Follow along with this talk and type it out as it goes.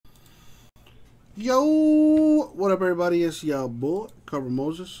Yo, what up, everybody? It's your boy, Cover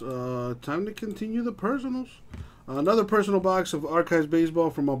Moses. Time to continue the personals. Another personal box of Archives Baseball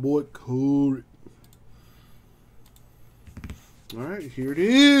from my boy, Corey. All right, here it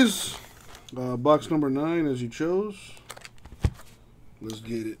is. Box number 9, as you chose. Let's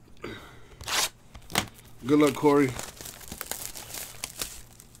get it. Good luck, Corey.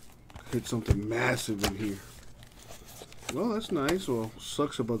 Hit something massive in here. Well, that's nice. Well,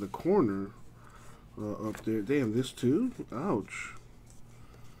 sucks about the corner up there. Damn, this too? Ouch.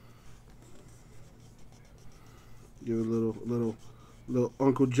 Give it a little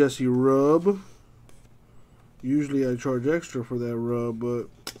Uncle Jesse rub. Usually I charge extra for that rub, but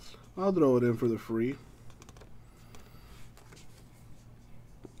I'll throw it in for the free.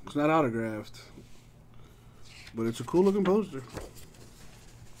 It's not autographed, but it's a cool looking poster.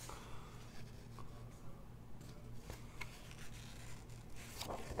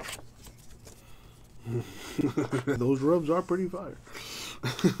 Those rubs are pretty fire.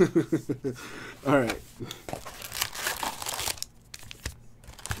 All right.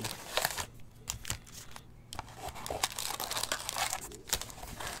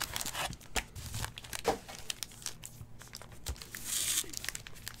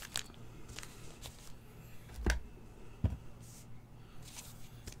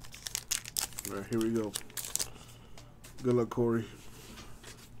 All right, here we go. Good luck, Corey.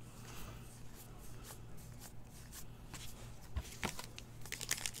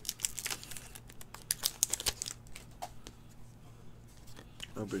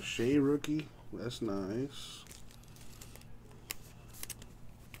 A Bechet rookie. That's nice.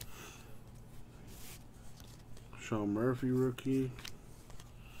 Sean Murphy rookie.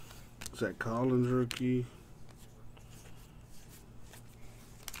 Zach Collins rookie.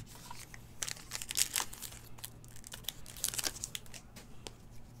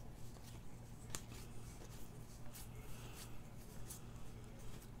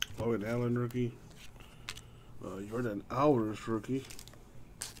 Logan Allen rookie. Jordan Alvarez rookie.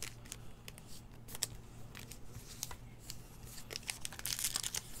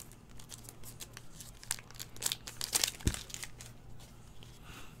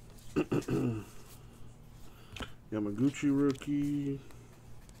 Yamaguchi rookie.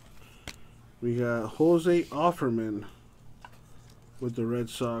 We got Jose Offerman with the Red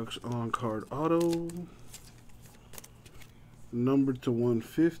Sox on card auto. Numbered to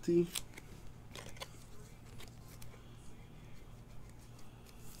 150.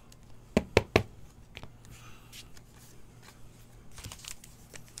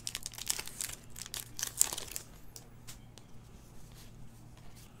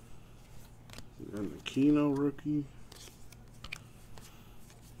 And the Keno rookie.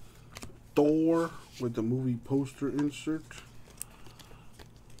 Thor with the movie poster insert.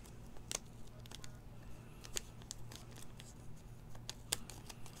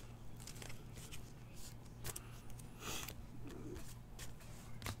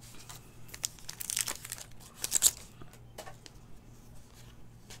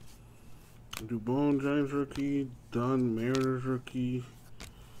 Dubon Giants rookie. Dunn Mariners rookie.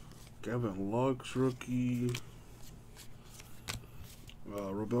 Gavin Lux rookie.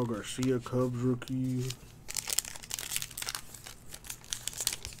 Robel Garcia Cubs rookie.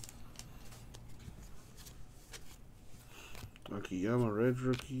 Akiyama Reds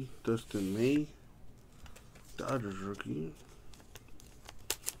rookie. Dustin May Dodgers rookie.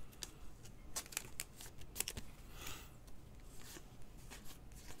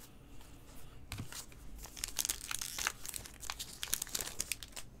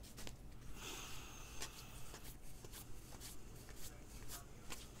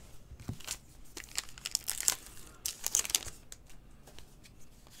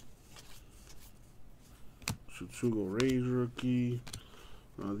 Sugo Rays rookie.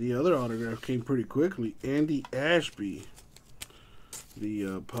 The other autograph came pretty quickly. Andy Ashby,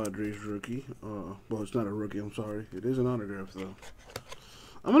 the Padres rookie. Well, it's not a rookie, I'm sorry. It is an autograph, though.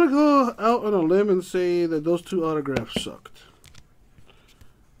 I'm going to go out on a limb and say that those two autographs sucked.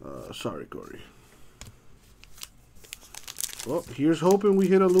 Sorry, Corey. Well, here's hoping we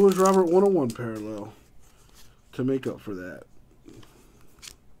hit a Lewis Robert 101 parallel to make up for that.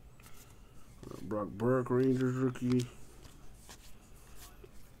 Brock Burke, Rangers rookie.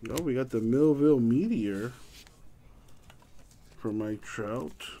 Oh, we got the Millville Meteor for Mike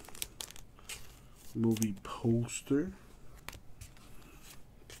Trout. Movie poster.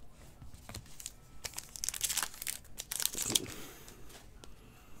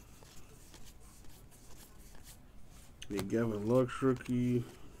 The Gavin Lux rookie.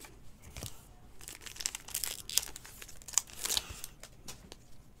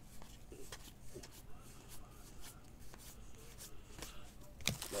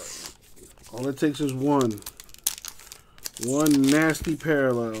 All it takes is one nasty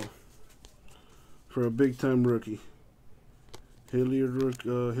parallel for a big-time rookie. Hilliard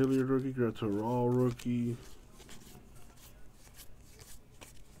rookie, Gratterall rookie.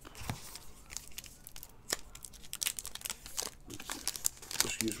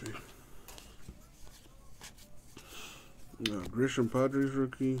 Excuse me. Grisham Padres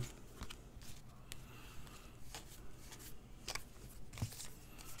rookie.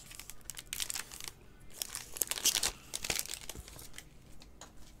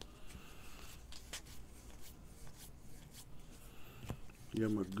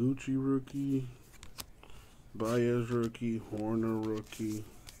 Yamaguchi rookie. Baez rookie. Horner rookie.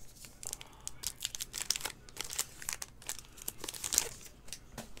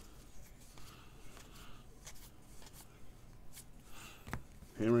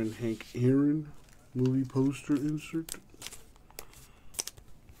 Hank Aaron movie poster insert.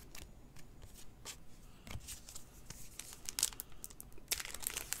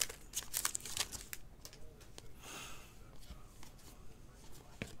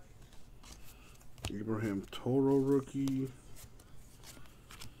 Abraham Toro rookie.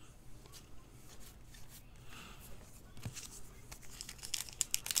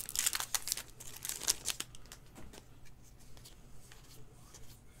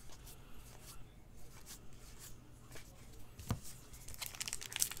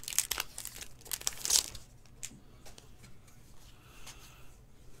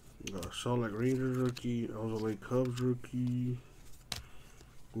 Salt Lake Rangers rookie. Ozole Cubs rookie.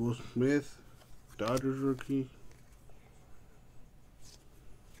 Will Smith, Dodgers rookie.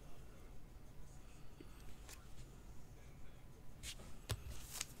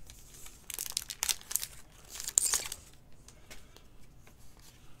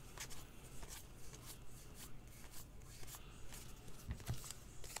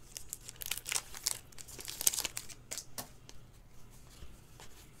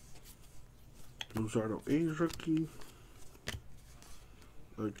 Luzardo A's rookie.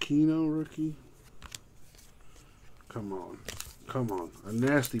 Aquino rookie. Come on. Come on. A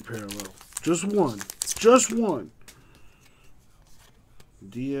nasty parallel. Just one. Just one.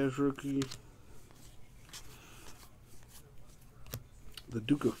 Diaz rookie. The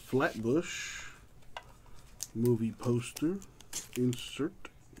Duke of Flatbush movie poster insert.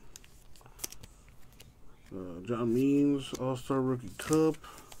 John Means All-Star Rookie Cup.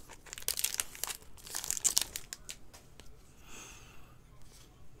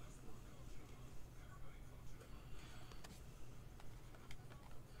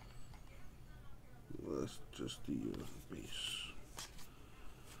 That's just the base.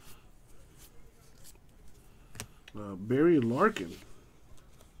 Barry Larkin.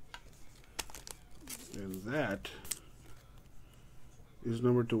 And that is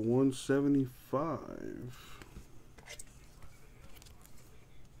numbered to 175.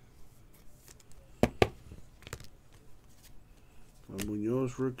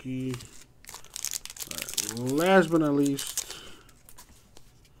 Munoz rookie. Right, last but not least,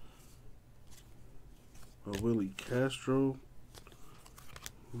 Willie Castro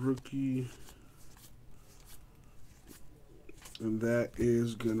rookie. And that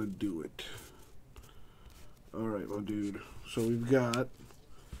is gonna do it. Alright, my dude. So we've got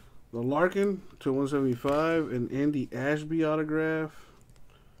the Larkin to 175, an Andy Ashby autograph,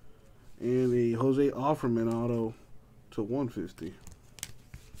 and a Jose Offerman auto to 150.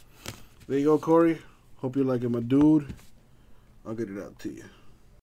 There you go, Corey. Hope you like it, my dude. I'll get it out to you.